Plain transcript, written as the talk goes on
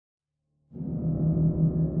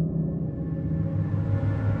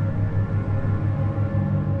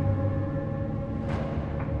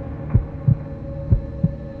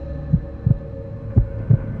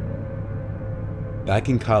Back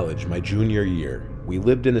in college, my junior year, we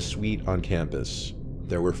lived in a suite on campus.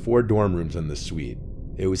 There were 4 dorm rooms in this suite.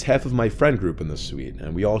 It was half of my friend group in the suite,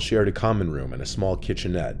 and we all shared a common room and a small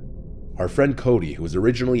kitchenette. Our friend Cody, who was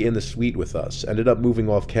originally in the suite with us, ended up moving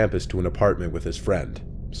off campus to an apartment with his friend,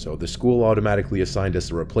 so the school automatically assigned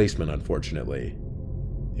us a replacement, unfortunately.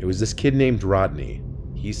 It was this kid named Rodney.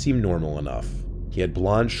 He seemed normal enough. He had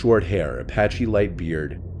blonde short hair, a patchy light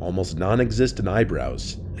beard, almost non-existent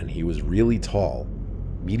eyebrows, and he was really tall.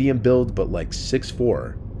 Medium build, but like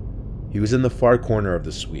 6'4". He was in the far corner of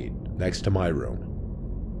the suite, next to my room.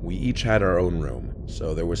 We each had our own room,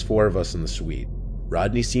 so there was 4 of us in the suite.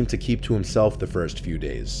 Rodney seemed to keep to himself the first few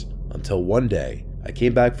days, until one day, I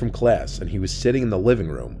came back from class and he was sitting in the living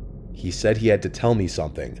room. He said he had to tell me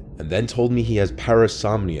something, and then told me he has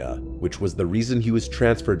parasomnia, which was the reason he was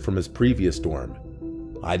transferred from his previous dorm.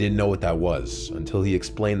 I didn't know what that was, until he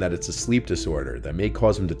explained that it's a sleep disorder that may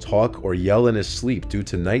cause him to talk or yell in his sleep due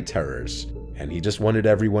to night terrors, and he just wanted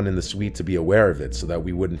everyone in the suite to be aware of it so that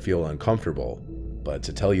we wouldn't feel uncomfortable. But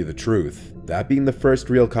to tell you the truth, that being the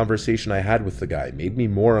first real conversation I had with the guy made me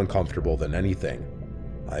more uncomfortable than anything.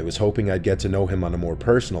 I was hoping I'd get to know him on a more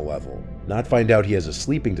personal level, not find out he has a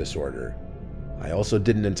sleeping disorder. I also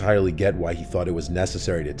didn't entirely get why he thought it was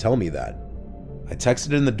necessary to tell me that. I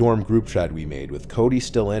texted in the dorm group chat we made with Cody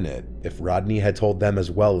still in it if Rodney had told them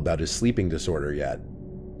as well about his sleeping disorder yet.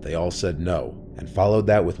 They all said no, and followed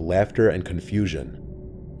that with laughter and confusion.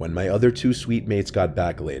 When my other 2 suite mates got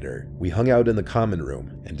back later, we hung out in the common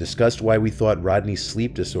room and discussed why we thought Rodney's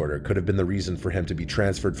sleep disorder could have been the reason for him to be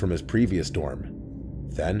transferred from his previous dorm.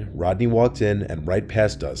 Then, Rodney walked in and right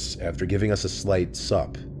past us after giving us a slight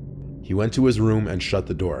sup. He went to his room and shut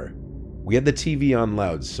the door. We had the TV on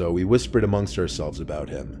loud, so we whispered amongst ourselves about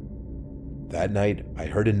him. That night, I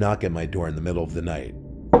heard a knock at my door in the middle of the night.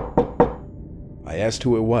 I asked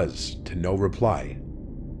who it was, to no reply.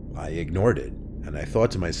 I ignored it, and I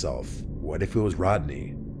thought to myself, what if it was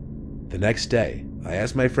Rodney? The next day, I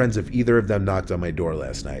asked my friends if either of them knocked on my door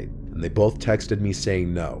last night, and they both texted me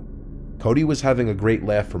saying no. Cody was having a great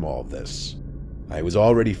laugh from all of this. I was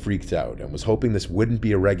already freaked out and was hoping this wouldn't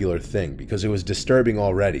be a regular thing because it was disturbing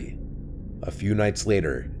already. A few nights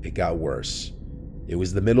later, it got worse. It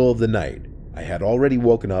was the middle of the night. I had already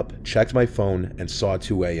woken up, checked my phone, and saw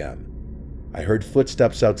 2 a.m. I heard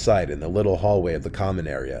footsteps outside in the little hallway of the common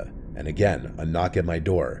area, and again, a knock at my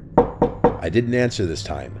door. I didn't answer this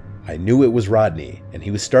time. I knew it was Rodney, and he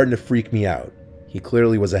was starting to freak me out. He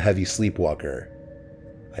clearly was a heavy sleepwalker.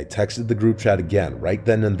 I texted the group chat again right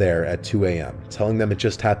then and there at 2 a.m., telling them it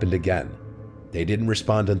just happened again. They didn't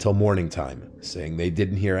respond until morning time, saying they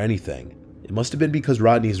didn't hear anything. It must have been because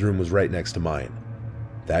Rodney's room was right next to mine.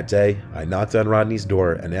 That day, I knocked on Rodney's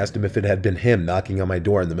door and asked him if it had been him knocking on my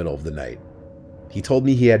door in the middle of the night. He told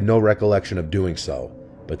me he had no recollection of doing so,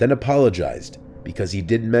 but then apologized because he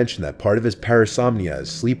didn't mention that part of his parasomnia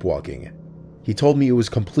is sleepwalking. He told me it was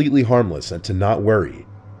completely harmless and to not worry,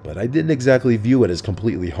 but I didn't exactly view it as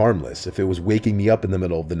completely harmless if it was waking me up in the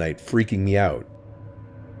middle of the night, freaking me out.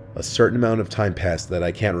 A certain amount of time passed that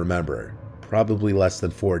I can't remember, probably less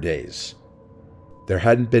than 4 days. There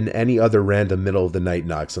hadn't been any other random middle of the night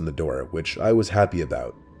knocks on the door, which I was happy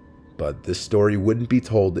about. But this story wouldn't be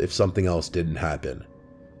told if something else didn't happen.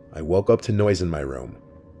 I woke up to noise in my room.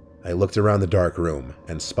 I looked around the dark room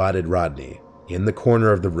and spotted Rodney, in the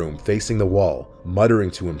corner of the room facing the wall,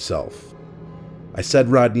 muttering to himself. I said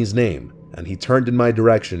Rodney's name, and he turned in my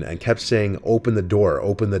direction and kept saying, "Open the door,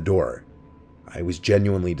 open the door." I was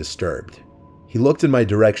genuinely disturbed. He looked in my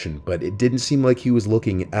direction, but it didn't seem like he was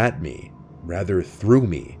looking at me, rather through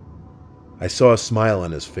me. I saw a smile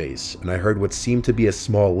on his face, and I heard what seemed to be a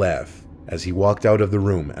small laugh as he walked out of the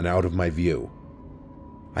room and out of my view.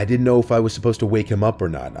 I didn't know if I was supposed to wake him up or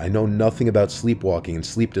not. I know nothing about sleepwalking and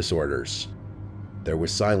sleep disorders. There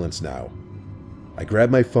was silence now. I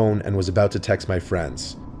grabbed my phone and was about to text my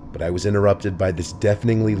friends, but I was interrupted by this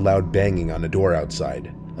deafeningly loud banging on a door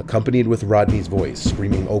outside, accompanied with Rodney's voice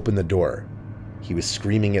screaming, "Open the door." He was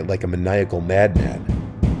screaming it like a maniacal madman.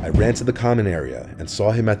 I ran to the common area and saw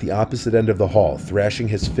him at the opposite end of the hall thrashing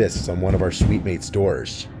his fists on one of our suite mates'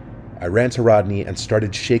 doors. I ran to Rodney and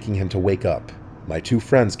started shaking him to wake up. My 2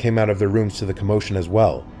 friends came out of their rooms to the commotion as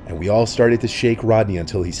well, and we all started to shake Rodney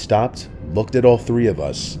until he stopped, looked at all 3 of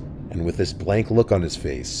us, and with this blank look on his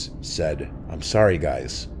face, said, "I'm sorry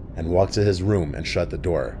guys," and walked to his room and shut the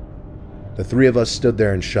door. The 3 of us stood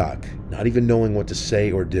there in shock, not even knowing what to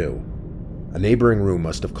say or do. A neighboring room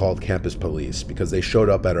must have called campus police because they showed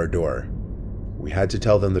up at our door. We had to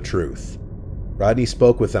tell them the truth. Rodney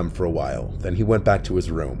spoke with them for a while, then he went back to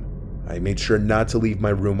his room. I made sure not to leave my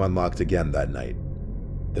room unlocked again that night.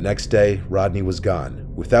 The next day, Rodney was gone,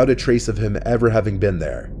 without a trace of him ever having been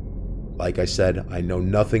there. Like I said, I know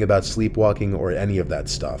nothing about sleepwalking or any of that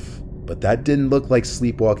stuff, but that didn't look like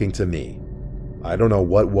sleepwalking to me. I don't know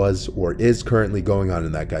what was or is currently going on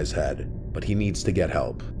in that guy's head, but he needs to get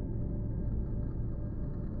help.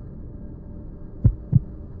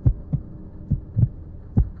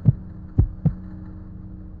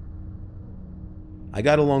 I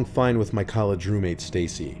got along fine with my college roommate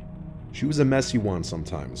Stacy. She was a messy one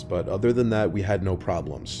sometimes, but other than that we had no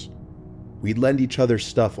problems. We'd lend each other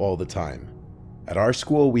stuff all the time. At our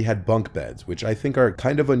school we had bunk beds, which I think are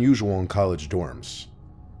kind of unusual in college dorms.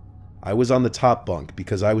 I was on the top bunk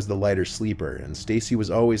because I was the lighter sleeper, and Stacy was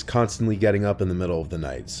always constantly getting up in the middle of the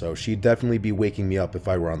night, so she'd definitely be waking me up if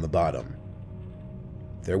I were on the bottom.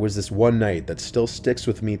 There was this one night that still sticks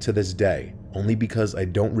with me to this day, only because I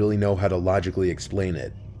don't really know how to logically explain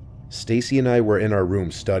it. Stacy and I were in our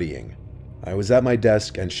room studying. I was at my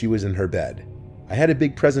desk and she was in her bed. I had a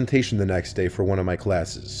big presentation the next day for one of my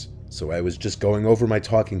classes, so I was just going over my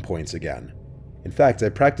talking points again. In fact, I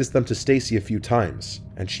practiced them to Stacy a few times,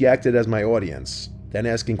 and she acted as my audience, then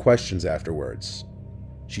asking questions afterwards.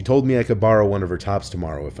 She told me I could borrow one of her tops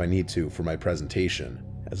tomorrow if I need to for my presentation,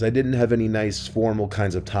 as I didn't have any nice formal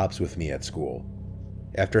kinds of tops with me at school.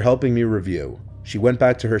 After helping me review, she went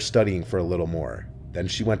back to her studying for a little more, then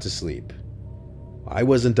she went to sleep. I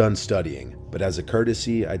wasn't done studying, but as a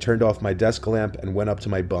courtesy, I turned off my desk lamp and went up to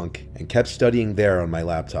my bunk and kept studying there on my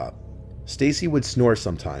laptop. Stacy would snore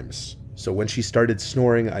sometimes, so when she started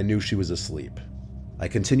snoring, I knew she was asleep. I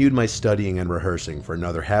continued my studying and rehearsing for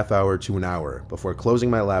another half hour to an hour before closing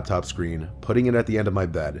my laptop screen, putting it at the end of my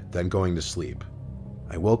bed, then going to sleep.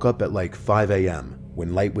 I woke up at like 5 a.m.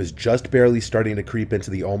 when light was just barely starting to creep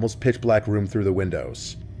into the almost pitch black room through the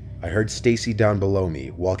windows. I heard Stacy down below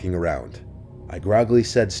me, walking around. I groggily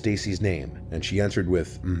said Stacy's name, and she answered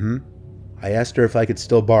with, "Mm-hmm." I asked her if I could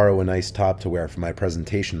still borrow a nice top to wear for my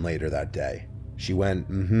presentation later that day. She went,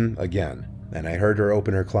 "Mm-hmm," again, and I heard her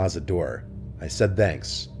open her closet door. I said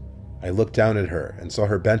thanks. I looked down at her and saw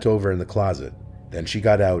her bent over in the closet. Then she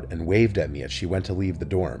got out and waved at me as she went to leave the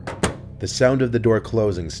dorm. The sound of the door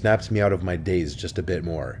closing snapped me out of my daze just a bit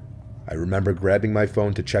more. I remember grabbing my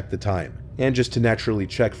phone to check the time, and just to naturally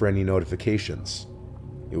check for any notifications.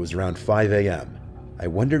 It was around 5 a.m. I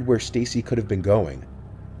wondered where Stacy could have been going.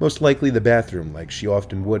 Most likely the bathroom, like she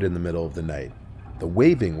often would in the middle of the night. The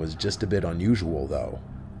waving was just a bit unusual, though.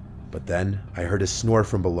 But then, I heard a snore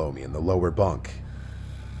from below me in the lower bunk.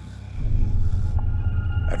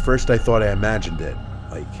 At first I thought I imagined it.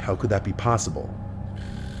 Like, how could that be possible?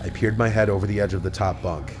 I peered my head over the edge of the top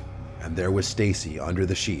bunk, and there was Stacy under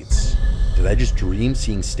the sheets. Did I just dream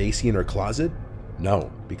seeing Stacy in her closet?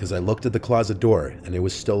 No, because I looked at the closet door and it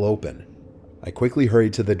was still open. I quickly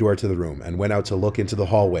hurried to the door to the room and went out to look into the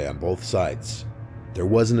hallway on both sides. There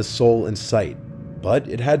wasn't a soul in sight, but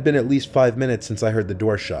it had been at least 5 minutes since I heard the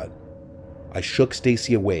door shut. I shook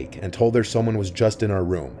Stacy awake and told her someone was just in our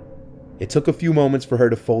room. It took a few moments for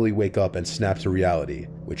her to fully wake up and snap to reality,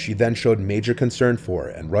 which she then showed major concern for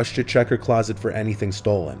and rushed to check her closet for anything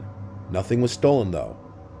stolen. Nothing was stolen though.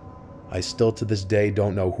 I still to this day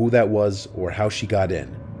don't know who that was or how she got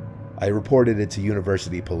in. I reported it to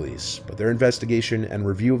university police, but their investigation and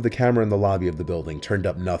review of the camera in the lobby of the building turned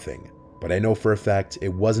up nothing. But I know for a fact it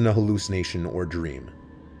wasn't a hallucination or dream.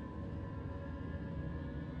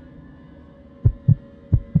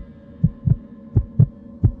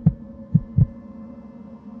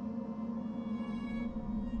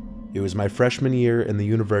 It was my freshman year in the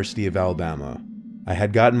University of Alabama. I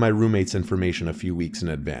had gotten my roommate's information a few weeks in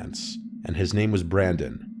advance, and his name was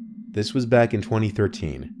Brandon. This was back in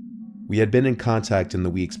 2013. We had been in contact in the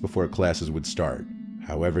weeks before classes would start.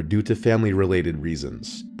 However, due to family-related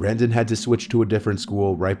reasons, Brandon had to switch to a different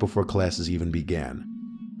school right before classes even began.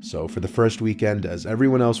 So for the first weekend, as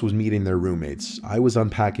everyone else was meeting their roommates, I was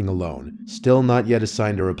unpacking alone, still not yet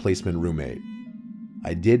assigned a replacement roommate.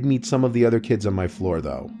 I did meet some of the other kids on my floor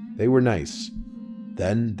though. They were nice.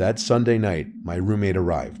 Then, that Sunday night, my roommate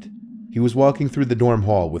arrived. He was walking through the dorm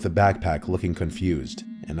hall with a backpack looking confused,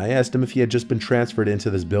 and I asked him if he had just been transferred into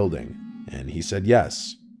this building, and he said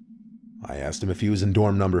yes. I asked him if he was in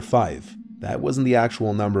dorm number 5. That wasn't the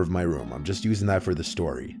actual number of my room, I'm just using that for the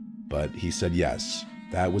story. But he said yes,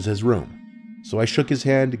 that was his room. So I shook his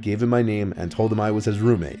hand, gave him my name, and told him I was his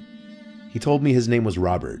roommate. He told me his name was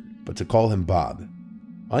Robert, but to call him Bob.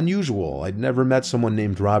 Unusual, I'd never met someone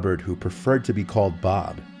named Robert who preferred to be called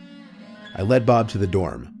Bob. I led Bob to the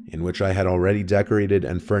dorm, in which I had already decorated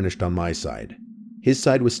and furnished on my side. His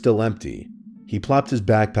side was still empty. He plopped his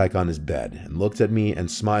backpack on his bed and looked at me and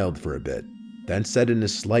smiled for a bit, then said in a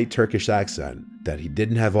slight Turkish accent, that he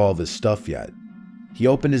didn't have all of his stuff yet. He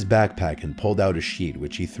opened his backpack and pulled out a sheet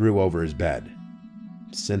which he threw over his bed.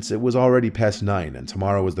 Since it was already past 9 and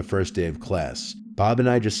tomorrow was the first day of class, Bob and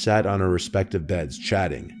I just sat on our respective beds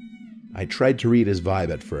chatting. I tried to read his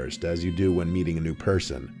vibe at first, as you do when meeting a new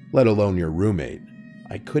person, let alone your roommate.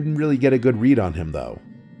 I couldn't really get a good read on him though.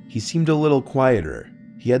 He seemed a little quieter.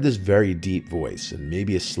 He had this very deep voice and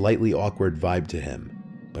maybe a slightly awkward vibe to him.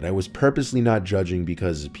 But I was purposely not judging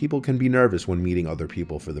because people can be nervous when meeting other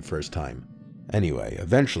people for the first time. Anyway,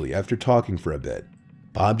 eventually, after talking for a bit,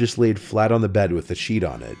 Bob just laid flat on the bed with a sheet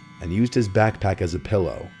on it and used his backpack as a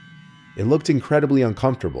pillow. It looked incredibly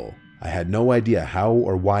uncomfortable. I had no idea how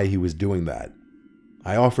or why he was doing that.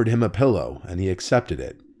 I offered him a pillow and he accepted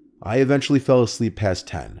it. I eventually fell asleep past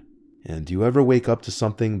 10. And do you ever wake up to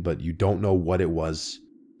something but you don't know what it was?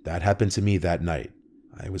 That happened to me that night.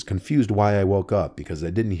 I was confused why I woke up because I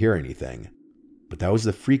didn't hear anything. But that was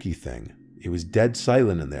the freaky thing. It was dead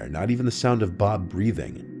silent in there, not even the sound of Bob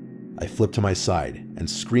breathing. I flipped to my side and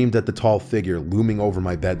screamed at the tall figure looming over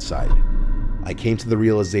my bedside. I came to the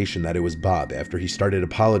realization that it was Bob after he started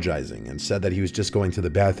apologizing and said that he was just going to the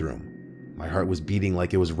bathroom. My heart was beating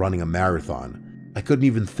like it was running a marathon. I couldn't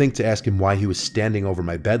even think to ask him why he was standing over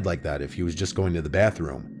my bed like that if he was just going to the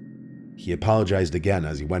bathroom. He apologized again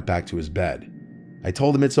as he went back to his bed. I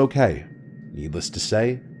told him it's okay. Needless to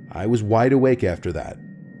say, I was wide awake after that.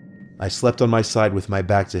 I slept on my side with my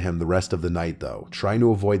back to him the rest of the night though, trying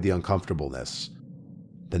to avoid the uncomfortableness.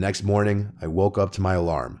 The next morning, I woke up to my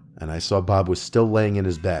alarm, and I saw Bob was still laying in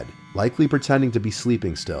his bed, likely pretending to be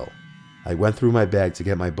sleeping still. I went through my bag to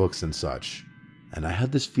get my books and such, and I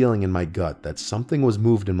had this feeling in my gut that something was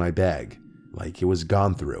moved in my bag, like it was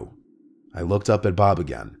gone through. I looked up at Bob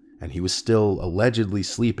again, and he was still allegedly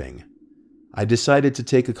sleeping. I decided to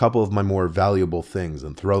take a couple of my more valuable things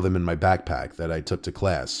and throw them in my backpack that I took to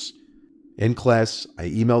class. In class, I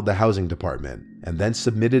emailed the housing department and then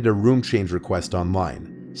submitted a room change request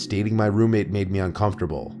online, stating my roommate made me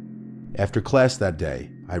uncomfortable. After class that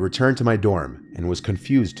day, I returned to my dorm and was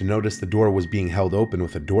confused to notice the door was being held open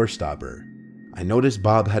with a door stopper. I noticed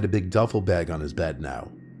Bob had a big duffel bag on his bed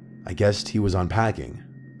now. I guessed he was unpacking.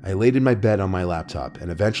 I laid in my bed on my laptop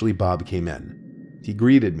and eventually Bob came in. He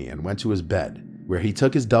greeted me and went to his bed, where he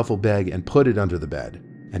took his duffel bag and put it under the bed,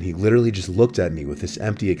 and he literally just looked at me with this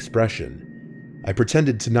empty expression. I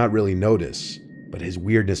pretended to not really notice, but his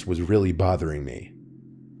weirdness was really bothering me.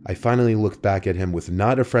 I finally looked back at him with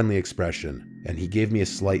not a friendly expression, and he gave me a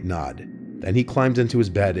slight nod. Then he climbed into his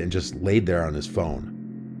bed and just laid there on his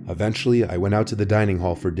phone. Eventually, I went out to the dining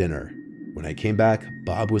hall for dinner. When I came back,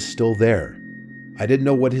 Bob was still there. I didn't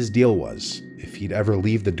know what his deal was, if he'd ever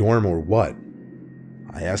leave the dorm or what.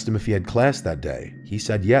 I asked him if he had class that day. He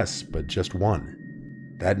said yes, but just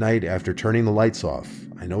one. That night, after turning the lights off,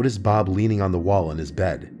 I noticed Bob leaning on the wall in his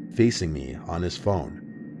bed, facing me on his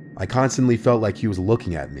phone. I constantly felt like he was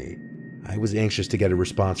looking at me. I was anxious to get a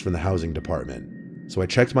response from the housing department, so I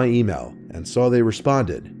checked my email and saw they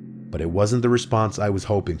responded, but it wasn't the response I was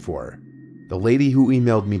hoping for. The lady who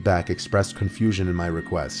emailed me back expressed confusion in my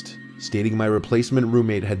request, stating my replacement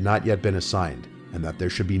roommate had not yet been assigned and that there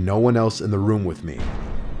should be no one else in the room with me.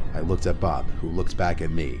 I looked at Bob, who looked back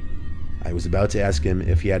at me. I was about to ask him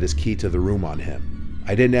if he had his key to the room on him.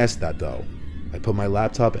 I didn't ask that though. I put my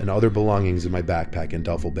laptop and other belongings in my backpack and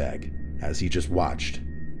duffel bag, as he just watched.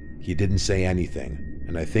 He didn't say anything,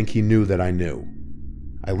 and I think he knew that I knew.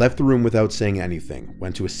 I left the room without saying anything,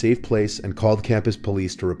 went to a safe place and called campus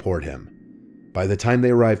police to report him. By the time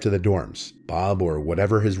they arrived to the dorms, Bob, or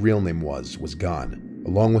whatever his real name was gone,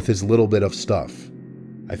 along with his little bit of stuff.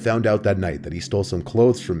 I found out that night that he stole some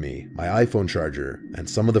clothes from me, my iPhone charger, and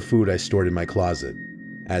some of the food I stored in my closet.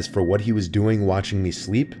 As for what he was doing watching me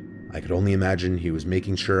sleep, I could only imagine he was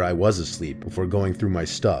making sure I was asleep before going through my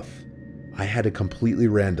stuff. I had a completely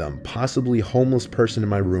random, possibly homeless person in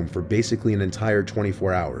my room for basically an entire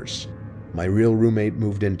 24 hours. My real roommate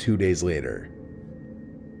moved in 2 days later.